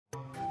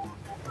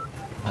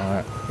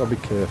Alright, gotta be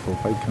careful.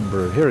 Bacon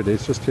Brew. Here it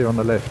is, just here on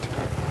the left.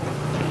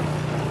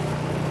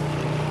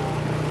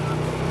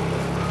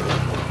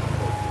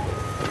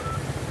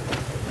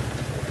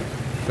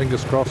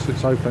 Fingers crossed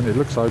it's open. It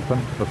looks open.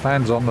 The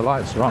fan's on, the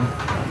lights are on.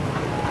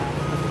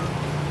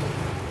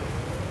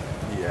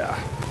 Yeah.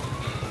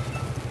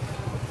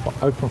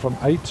 Open from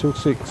 8 till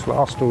 6.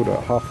 Last order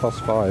at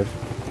 5:30.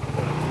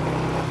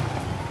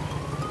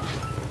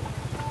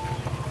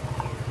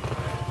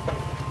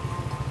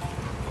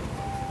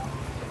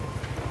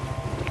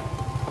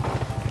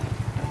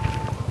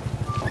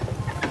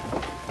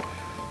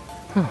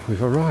 Oh,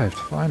 we've arrived,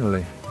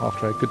 finally,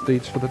 after our good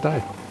deeds for the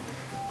day.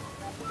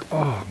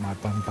 Oh, my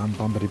bum bum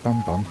bumbity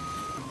bum bum.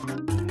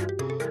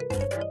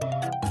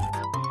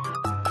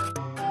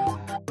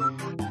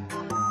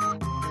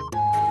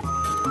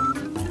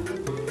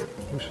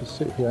 We should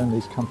sit here in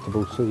these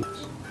comfortable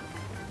seats.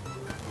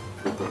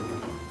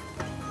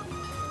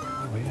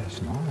 Oh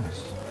yes,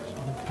 nice.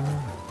 Okay.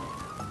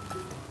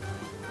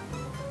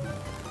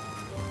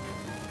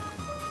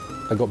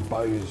 I got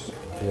Bose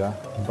here,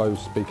 Bose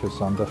speakers,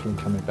 so I'm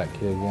definitely coming back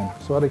here again.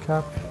 Sawadee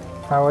Krap,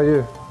 how are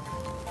you?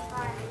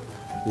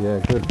 Yeah,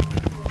 good.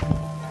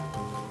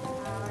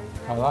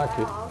 I like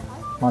it.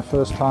 My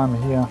first time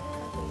here.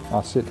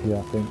 I'll sit here,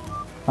 I think.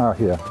 Oh,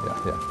 here,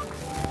 yeah.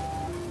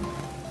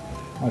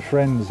 My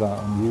friends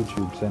on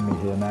YouTube send me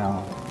here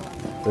now.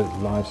 The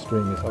live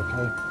stream is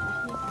okay.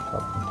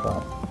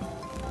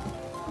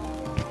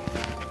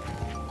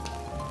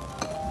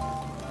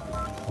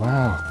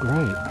 Wow,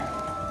 great.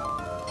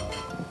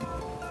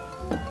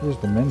 Here's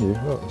the menu.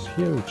 Look, it's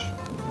huge.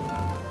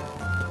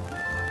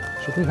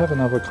 Should we have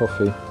another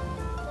coffee?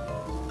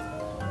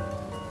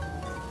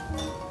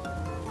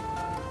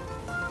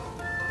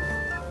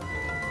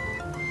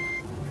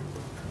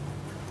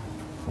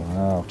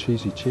 Wow,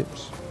 cheesy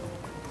chips.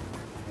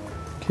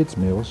 Kids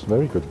meals,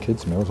 very good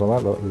kids meals. I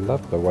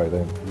love the way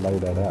they lay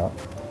that out.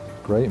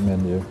 Great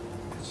menu.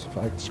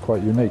 It's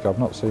quite unique. I've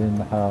not seen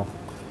how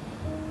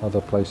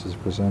other places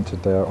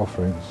presented their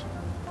offerings.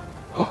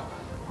 Oh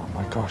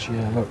my gosh,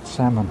 yeah, look,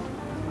 salmon.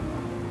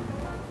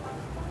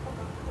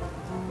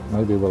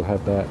 Maybe we'll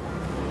have that.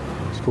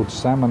 It's called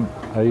salmon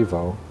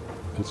avo.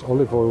 It's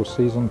olive oil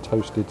seasoned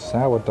toasted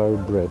sourdough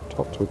bread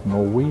topped with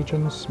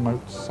Norwegian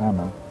smoked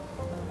salmon,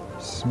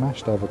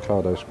 smashed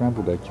avocado,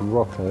 scrambled eggs,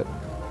 rocket.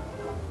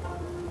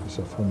 It's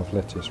a form of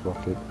lettuce,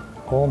 rocket.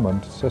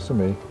 Almond,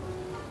 sesame,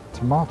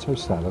 tomato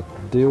salad,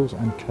 dills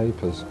and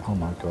capers. Oh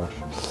my gosh,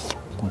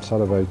 I'm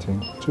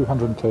salivating.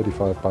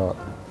 235 baht.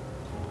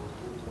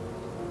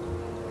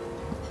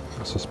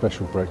 That's a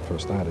special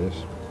breakfast, that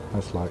is.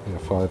 That's like a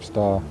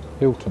 5-star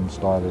Hilton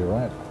style,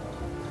 right?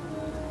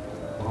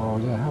 Oh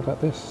yeah, how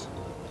about this?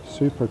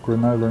 Super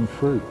granola and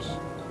fruits.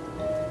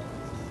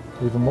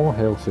 Even more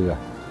healthier.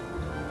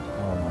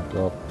 Oh my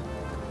god.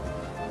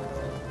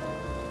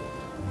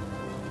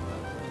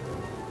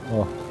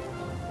 Oh.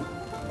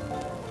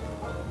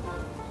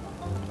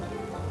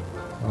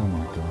 Oh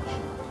my gosh.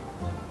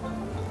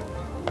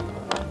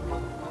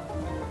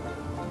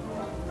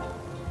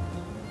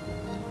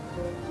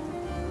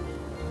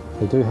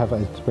 They do have a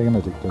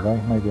Benedict, do they?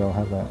 Maybe I'll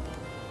have that.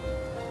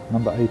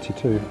 Number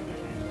 82.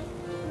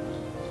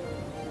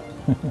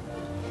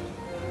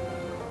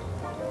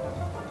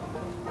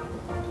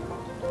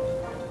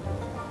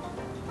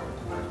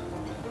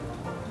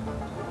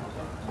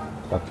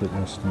 Bucket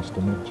list,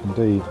 Mr. Mitch,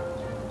 indeed.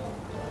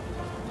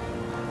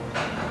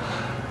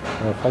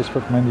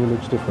 Facebook menu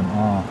looks different.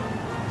 Ah.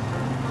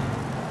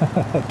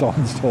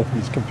 Don's turned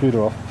his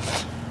computer off.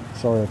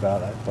 Sorry about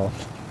that, Don.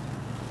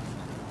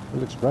 It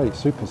looks great.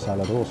 Super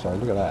salad also.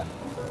 Look at that.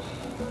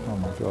 Oh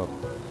my god.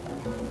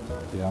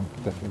 Yeah, I'm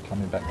definitely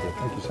coming back here.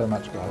 Thank you so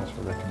much, guys,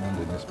 for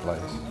recommending this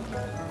place.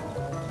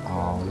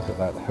 Oh, look at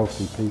that.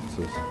 Healthy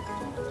pizzas.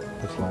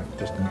 It's like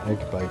just an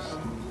egg base.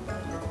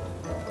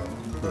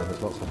 Yeah,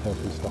 there's lots of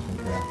healthy stuff in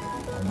here.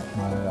 And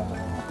my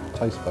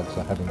taste buds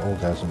are having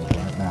orgasms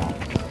right now.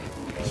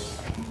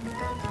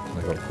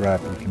 They've got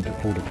grab. You can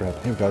order grab.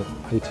 Here we go.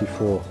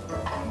 84.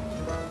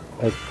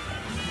 Egg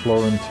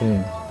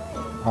Florentine.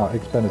 Oh,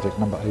 Eggs Benedict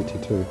number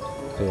 82.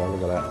 Yeah,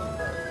 look at that.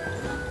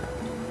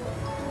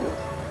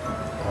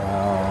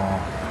 Wow.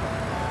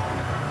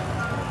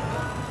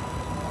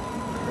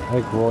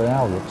 Egg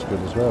Royale looks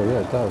good as well. Yeah,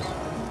 it does.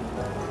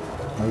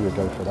 Maybe we'll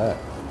go for that.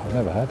 I've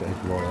never had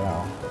Egg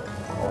Royale.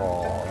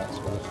 Oh, that's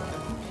awesome.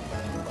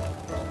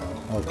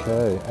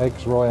 Okay,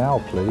 Eggs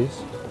Royale,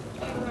 please.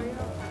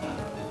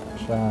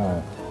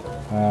 Ciao.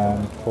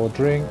 And for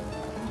drink.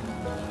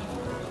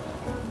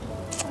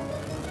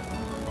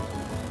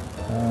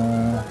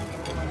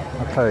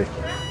 Okay,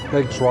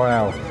 Eggs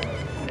Royale.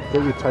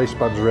 Get your taste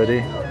buds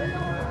ready.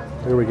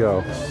 Here we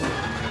go.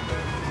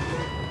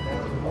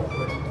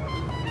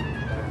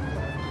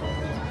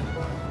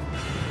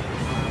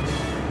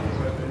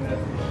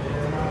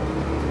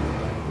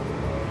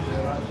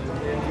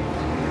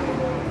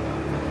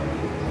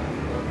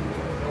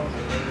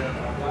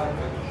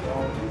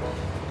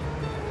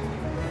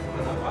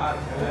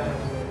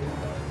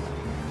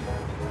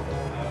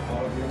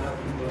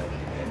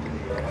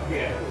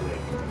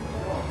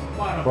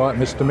 Right,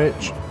 Mr.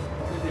 Mitch,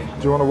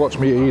 do you want to watch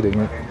me eating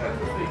it?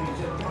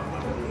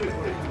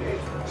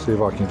 See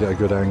if I can get a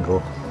good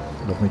angle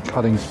of me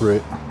cutting through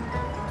it.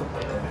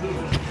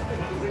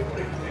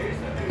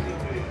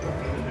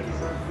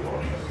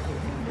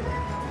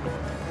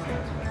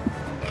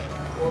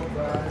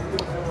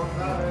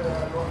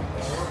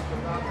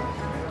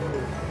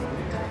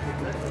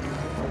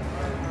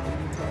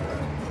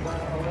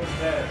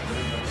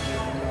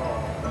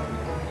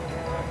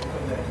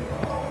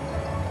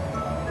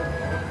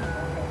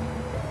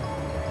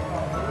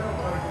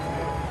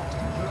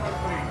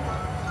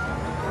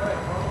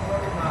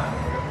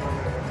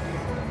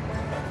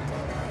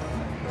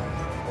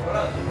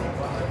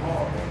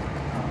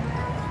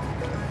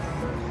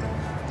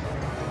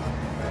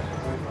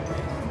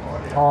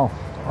 Oh,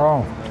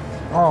 oh,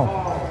 oh,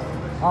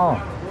 oh.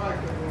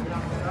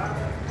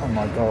 Oh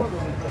my God.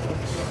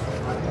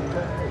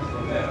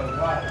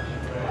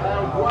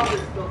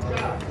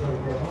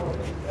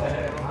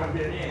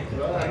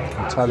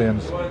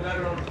 Italians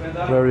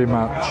very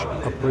much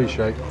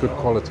appreciate good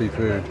quality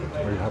food.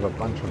 We have a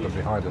bunch of them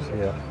behind us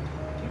here.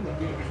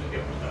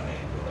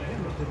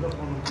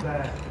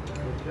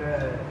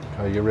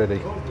 Okay, you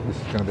ready? This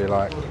is going to be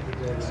like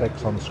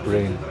sex on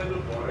screen.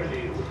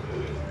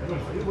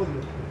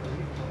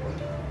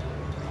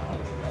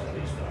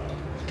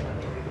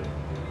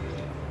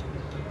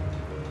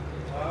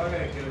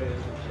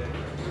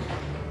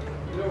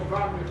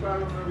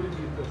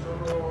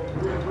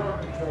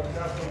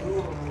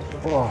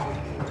 Oh.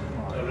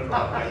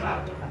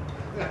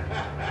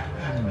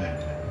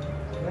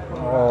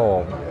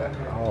 Oh, yeah.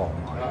 Oh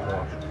my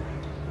gosh.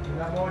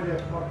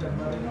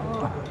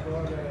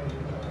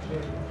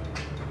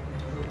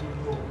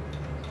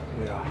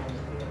 Yeah.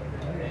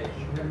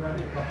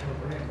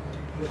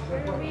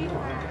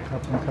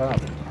 Cup and cup.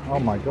 Oh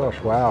my gosh,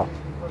 wow.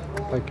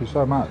 Thank you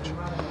so much.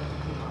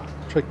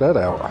 Check that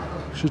out.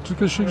 She's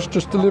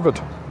just delivered.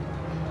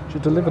 She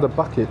delivered a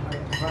bucket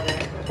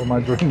for my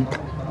drink.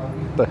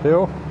 The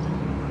hell?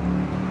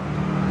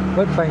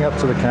 Let's bang up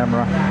to the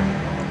camera. Look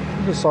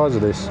at the size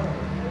of this.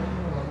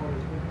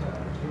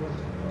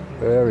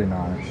 Very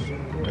nice.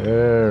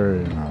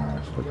 Very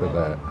nice. Look at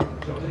that.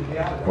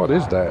 What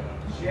is that?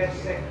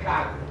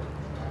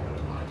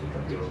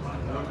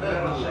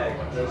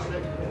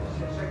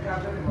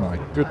 My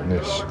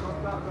goodness.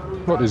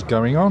 What is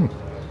going on?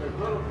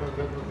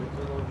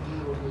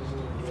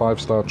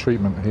 5-star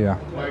treatment here.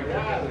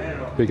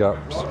 Big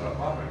ups.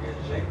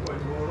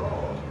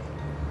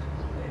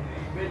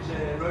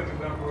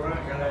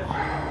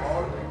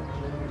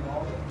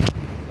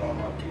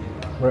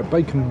 We're at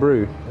Bacon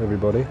Brew,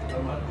 everybody.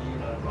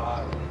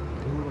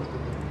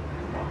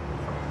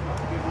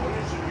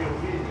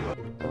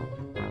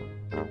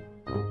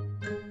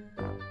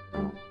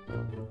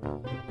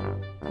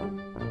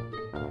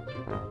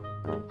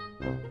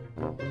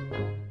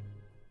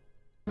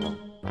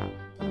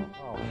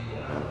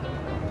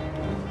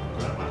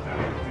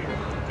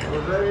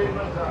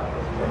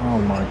 Oh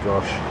my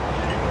gosh.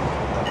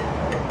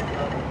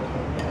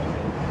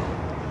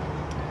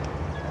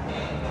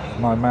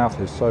 My mouth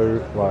is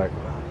so like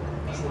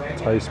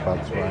taste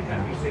buds right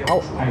now.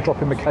 Oh, I'm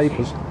dropping the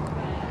capers.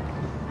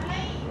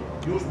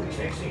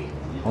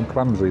 I'm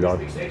clumsy though.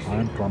 I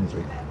am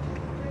clumsy.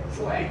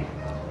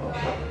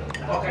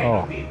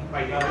 Oh.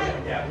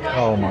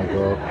 Oh my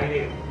god.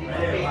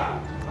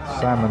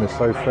 Salmon is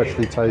so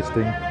freshly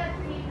tasting.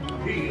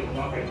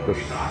 The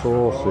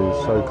sauce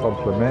is so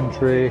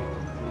complimentary.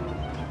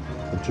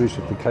 The juice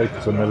of the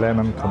capers and the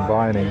lemon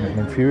combining an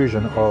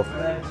infusion of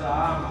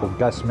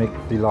orgasmic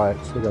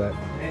delights. Look at that.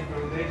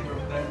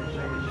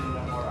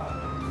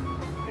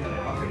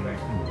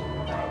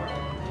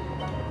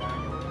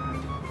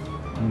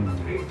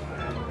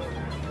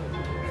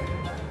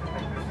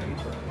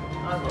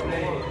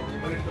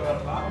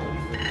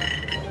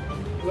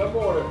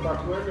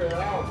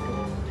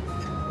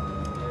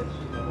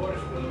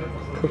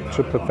 Cooked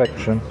to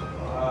perfection.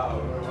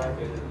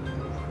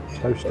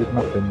 Toasted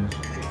muffins.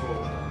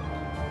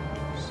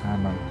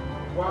 Salmon.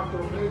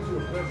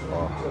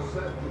 Oh.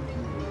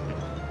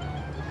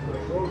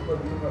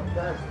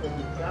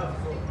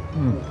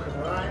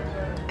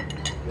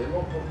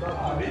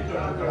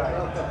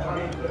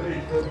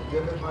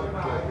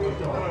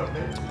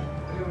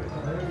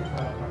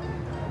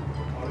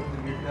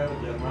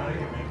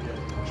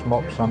 Let's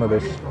mop some of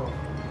this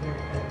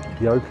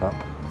yolk up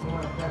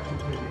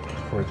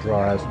before it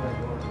dries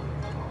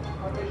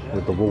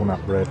with the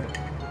walnut bread.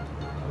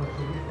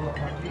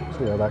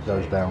 See how that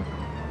goes down.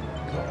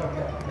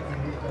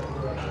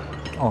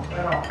 Oh,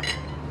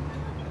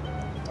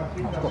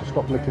 I've got to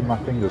stop licking my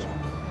fingers.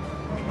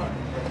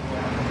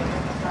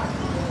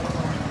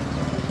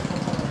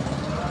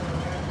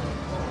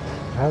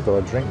 How do I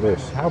drink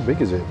this? How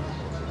big is it?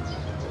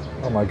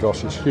 Oh my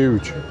gosh, it's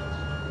huge.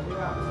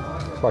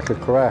 It's like a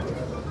carafe.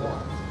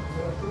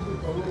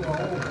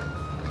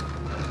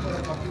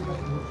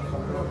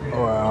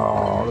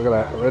 Wow, look at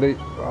that. Ready?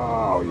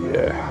 Oh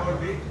yeah.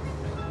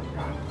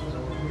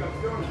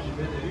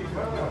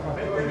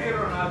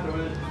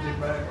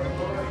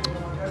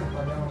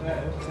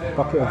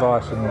 bucket of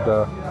ice and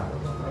oh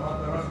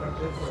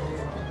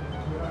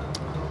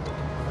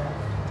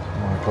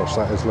my gosh,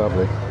 that is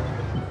lovely.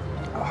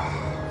 Oh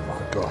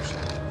my gosh.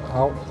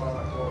 Oh,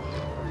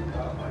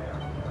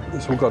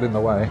 it's all got in the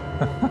way.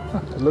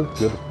 It looked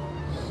good.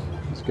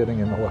 It's getting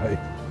in the way.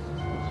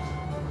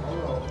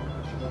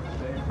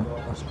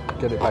 Let's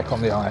get it back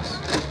on the ice.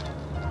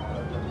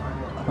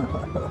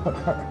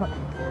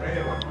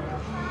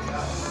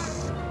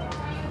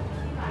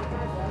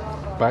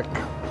 Back.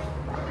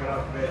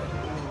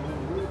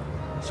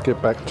 Let's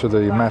get back to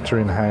the matter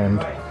in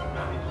hand.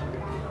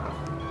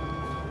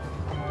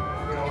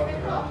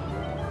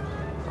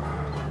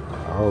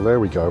 Oh, there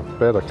we go.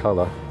 Better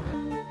colour.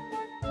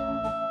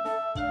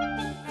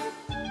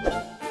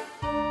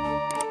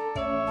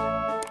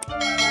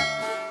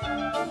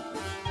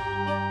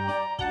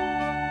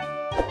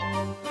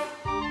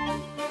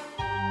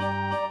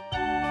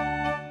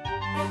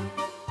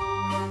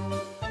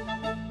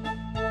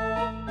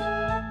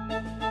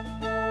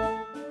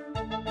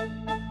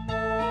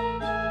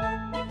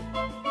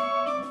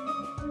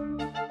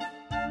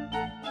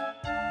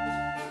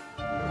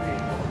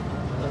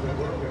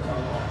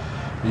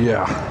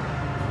 Yeah.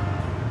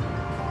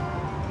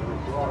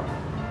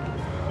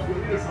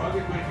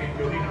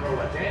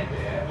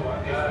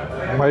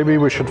 Maybe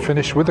we should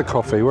finish with the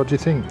coffee. What do you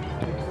think?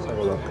 Let's have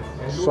a look.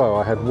 So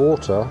I had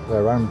water,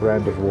 their own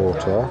brand of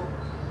water,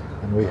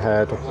 and we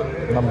had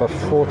number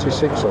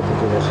 46, I think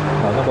it was.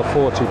 No, number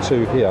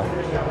 42 here.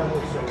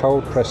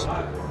 Cold pressed.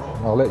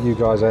 I'll let you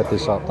guys add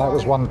this up. That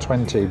was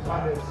 120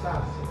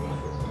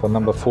 for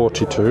number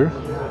 42.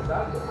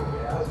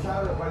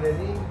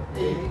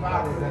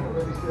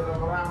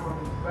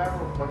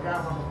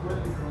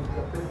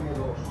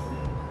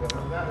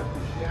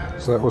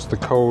 So that was the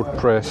cold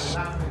press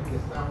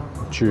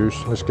juice.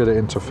 Let's get it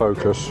into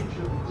focus.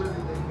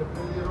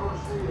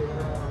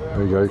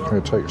 There you go, you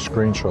can take a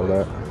screenshot of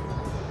that.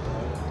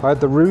 I had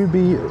the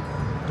ruby,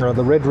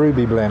 the red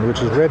ruby blend,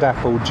 which is red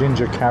apple,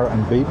 ginger, carrot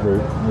and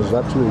beetroot. It was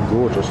absolutely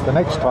gorgeous. The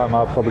next time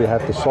I'll probably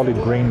have the solid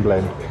green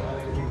blend.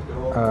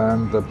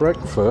 And the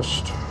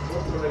breakfast,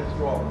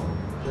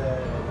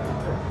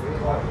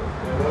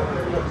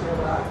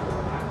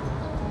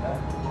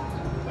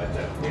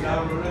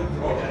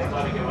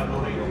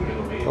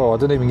 oh, I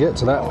didn't even get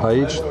to that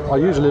page. I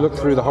usually look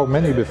through the whole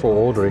menu before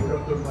ordering.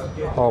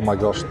 Oh my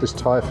gosh, there's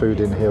Thai food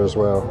in here as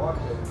well.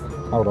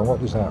 Hold on,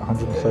 what is that?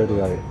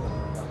 138.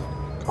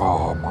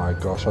 Oh my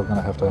gosh, I'm going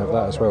to have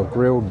that as well.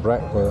 Grilled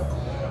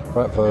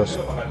bratwurst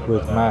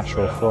with mash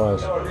or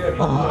fries.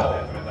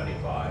 Oh.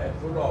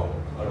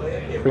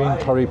 Green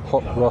curry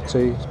pot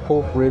roti,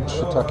 pork ribs,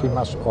 shiitake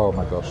mushroom. Oh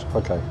my gosh,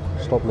 okay,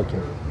 stop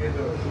looking.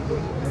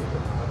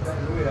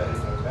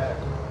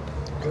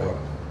 Okay.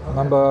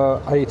 Number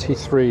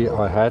 83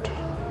 I had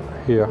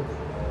here.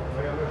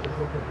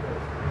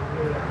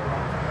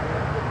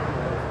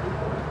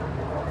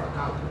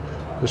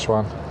 This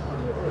one.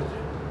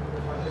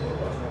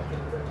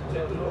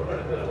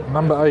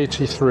 Number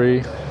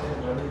 83.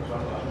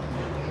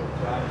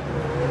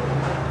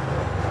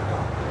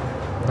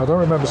 I don't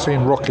remember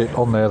seeing rocket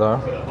on there though.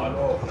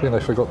 I think they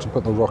forgot to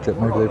put the rocket,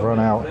 maybe they've run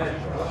out.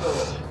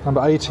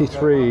 Number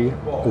 83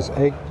 is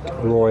Egg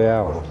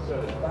Royale.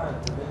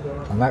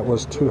 And that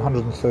was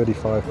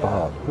 235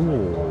 baht.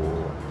 Ooh.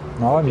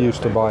 Now I'm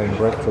used to buying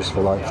breakfast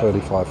for like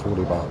 35,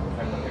 40 baht.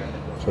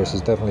 So this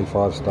is definitely a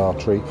 5-star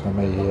treat for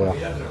me here.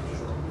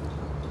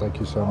 Thank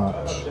you so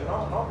much.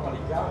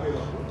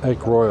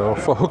 Egg Royal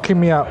for hooking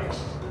me up.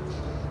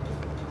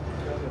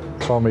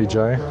 Tommy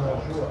J.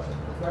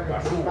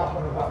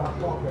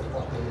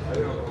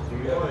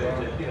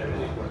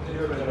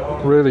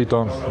 Really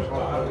done.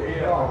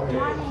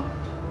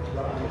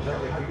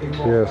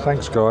 Yeah,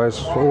 thanks guys,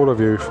 all of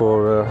you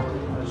for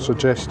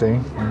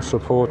suggesting and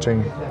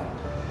supporting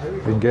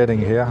in getting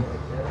here.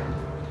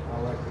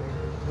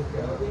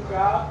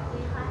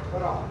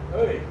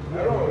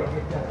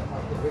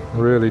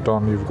 Really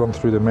done, you've gone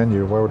through the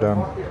menu, well done.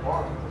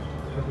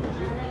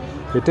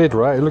 It did,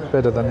 right? It looked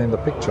better than in the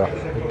picture.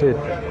 It did.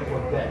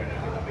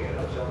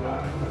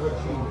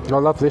 I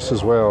love this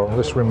as well.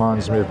 This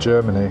reminds me of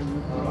Germany.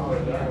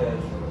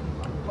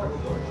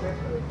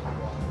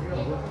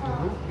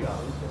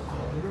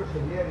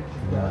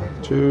 Yeah.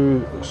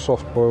 2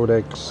 soft-boiled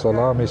eggs,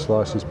 salami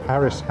slices,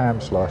 Paris ham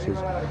slices,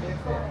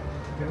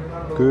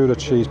 Gouda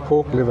cheese,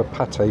 pork liver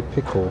pate,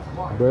 pickle,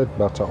 bread,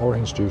 butter,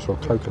 orange juice or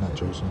coconut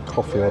juice, and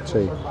coffee or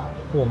tea.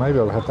 Or maybe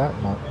I'll have that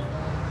much.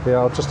 Yeah,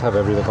 I'll just have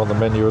everything on the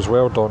menu as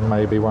well, Don,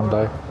 maybe one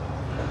day.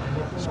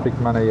 It's big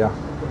money, yeah.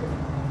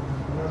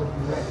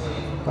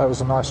 That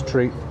was a nice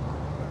treat.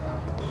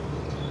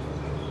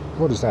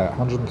 What is that?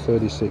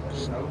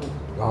 136.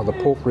 Oh, the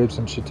pork ribs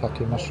and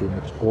shiitake mushroom.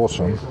 It's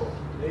awesome.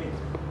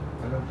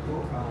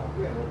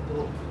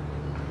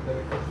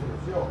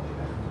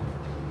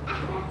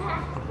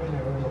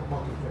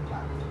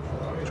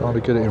 Trying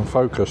to get it in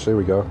focus. Here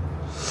we go.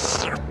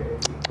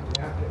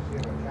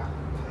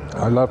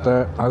 I love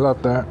that. I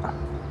love that.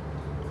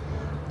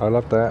 I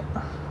love that.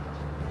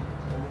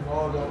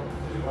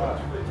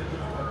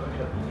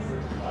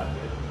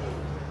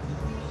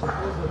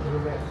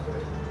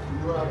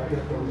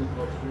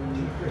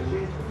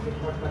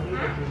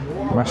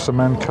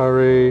 Massaman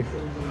curry.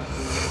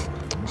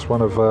 It's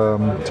one of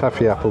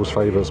Taffy Apple's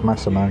favourites,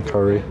 Massaman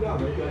curry.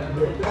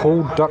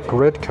 Pulled duck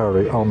red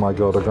curry. Oh my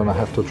god, I'm gonna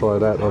have to try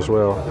that as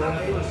well.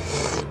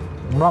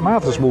 My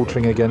mouth is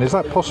watering again. Is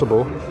that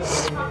possible?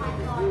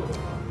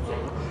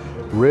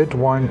 Red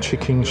wine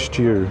chicken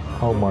stew.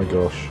 Oh my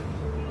gosh.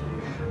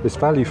 It's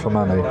value for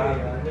money.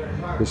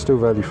 It's still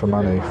value for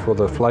money for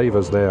the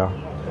flavours there.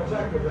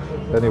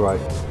 Anyway,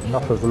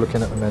 enough of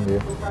looking at the menu.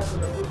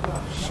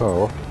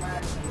 So,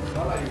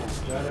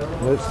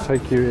 let's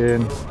take you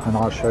in and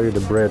I'll show you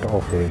the bread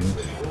offerings.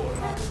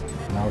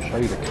 And I'll show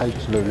you the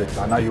cakes, Lulu.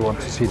 I know you want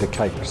to see the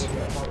cakes.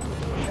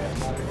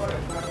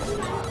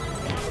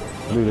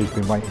 Lulu's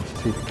been waiting to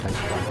see the cakes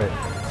for a bit.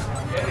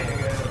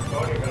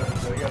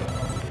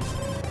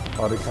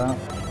 Buttercup.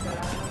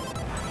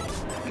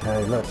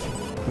 Okay, look.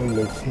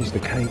 Lulu, here's the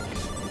cakes.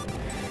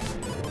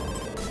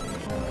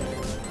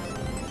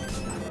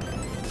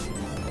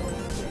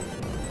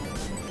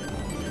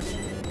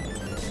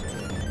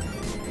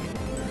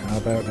 How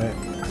about that?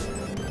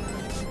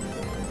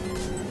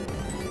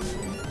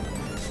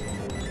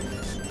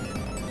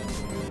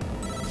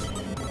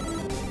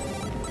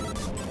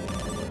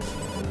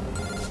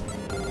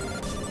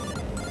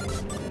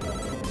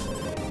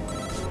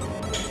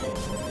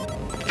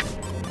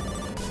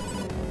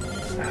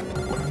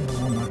 Apple crumble,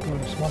 oh my god,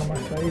 it's one of my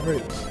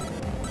favourites.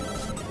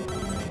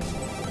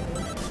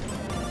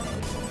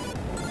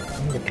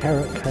 And the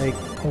carrot cake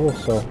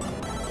also.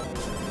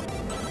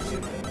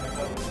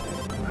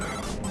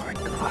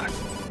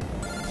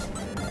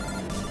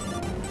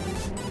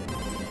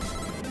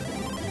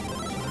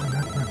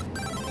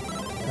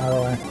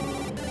 Alright.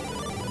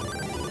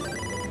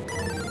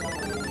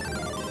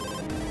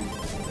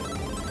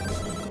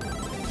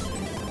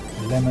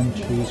 Lemon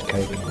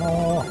cheesecake.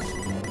 Oh,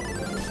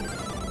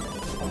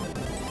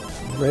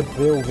 red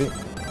velvet.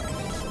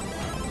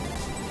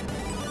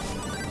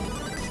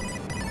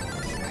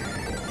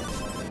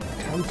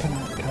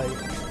 Coconut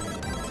cake.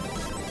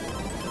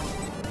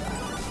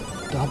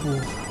 Double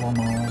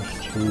fromage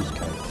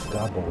cheesecake.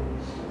 Double.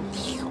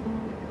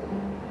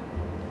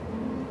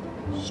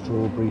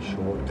 Strawberry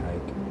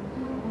shortcake.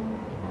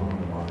 Oh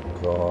my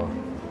god.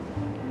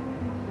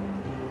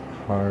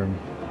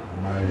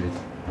 Homemade.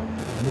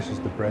 And this is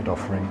the bread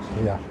offerings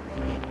here.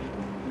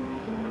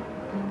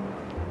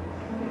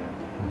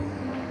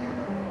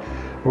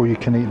 Or you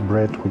can eat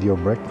bread with your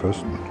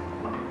breakfast.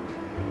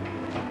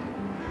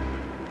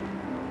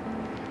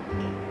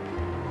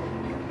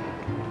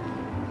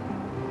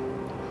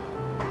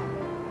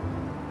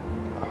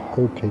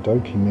 Okie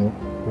dokie milk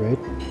bread,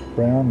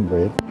 brown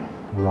bread,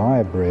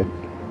 rye bread,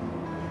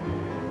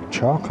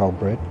 charcoal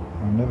bread.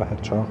 I've never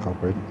had charcoal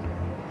bread.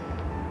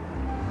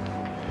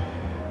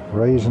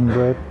 Raisin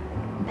bread,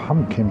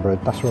 pumpkin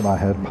bread. That's what I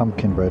had.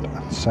 Pumpkin bread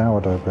and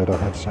sourdough bread. I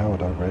had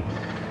sourdough bread.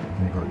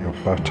 And you got your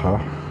butter,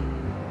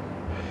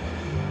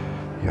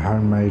 your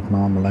homemade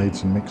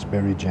marmalades and mixed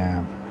berry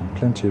jam, and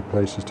plenty of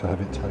places to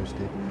have it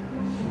toasted.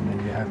 And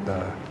then you have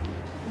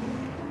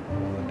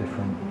all the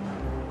different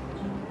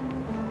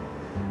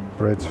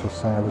breads for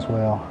sale as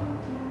well.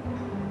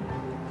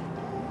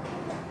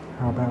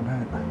 How about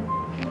that?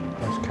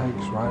 Those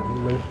cakes, right,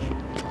 Lulu?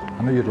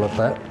 I know you'd love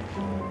that.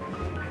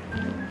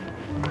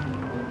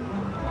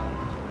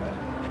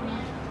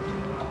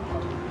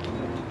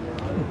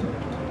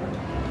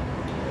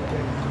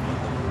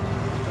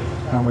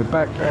 And we're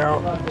back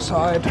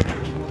outside.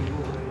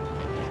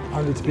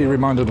 I need to be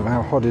reminded of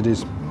how hot it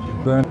is.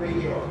 Burn.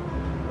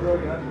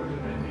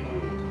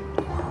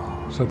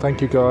 So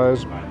thank you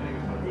guys.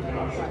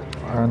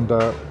 And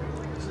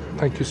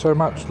thank you so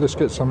much. Let's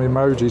get some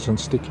emojis and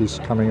stickies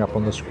coming up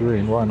on the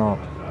screen. Why not?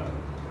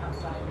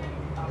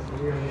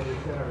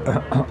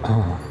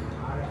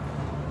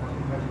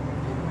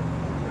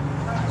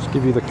 Let's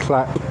give you the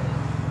clap.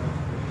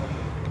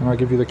 Can I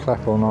give you the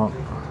clap or not?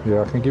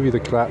 Yeah, I can give you the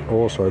clap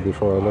also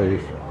before I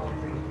leave.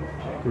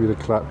 Give you the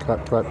clap,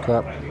 clap, clap,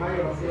 clap.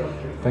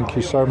 Thank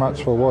you so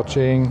much for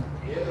watching.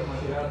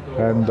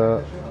 And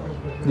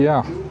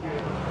yeah.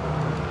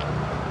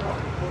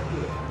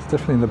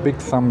 Definitely the big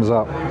thumbs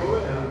up.